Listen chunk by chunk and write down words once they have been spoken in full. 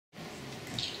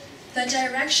The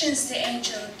directions the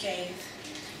angel gave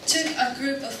took a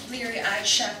group of bleary-eyed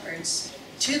shepherds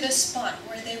to the spot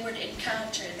where they would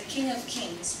encounter the King of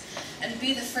Kings and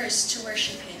be the first to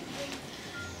worship him.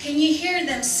 Can you hear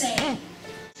them saying,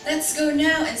 "Let's go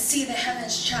now and see the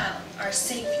heaven's child, our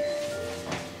Savior"?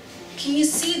 Can you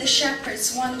see the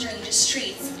shepherds wandering the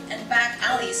streets and back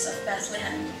alleys of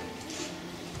Bethlehem?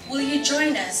 Will you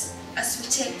join us as we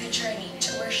take the journey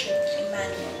to worship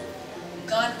Emmanuel,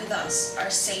 God with us, our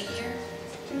Savior?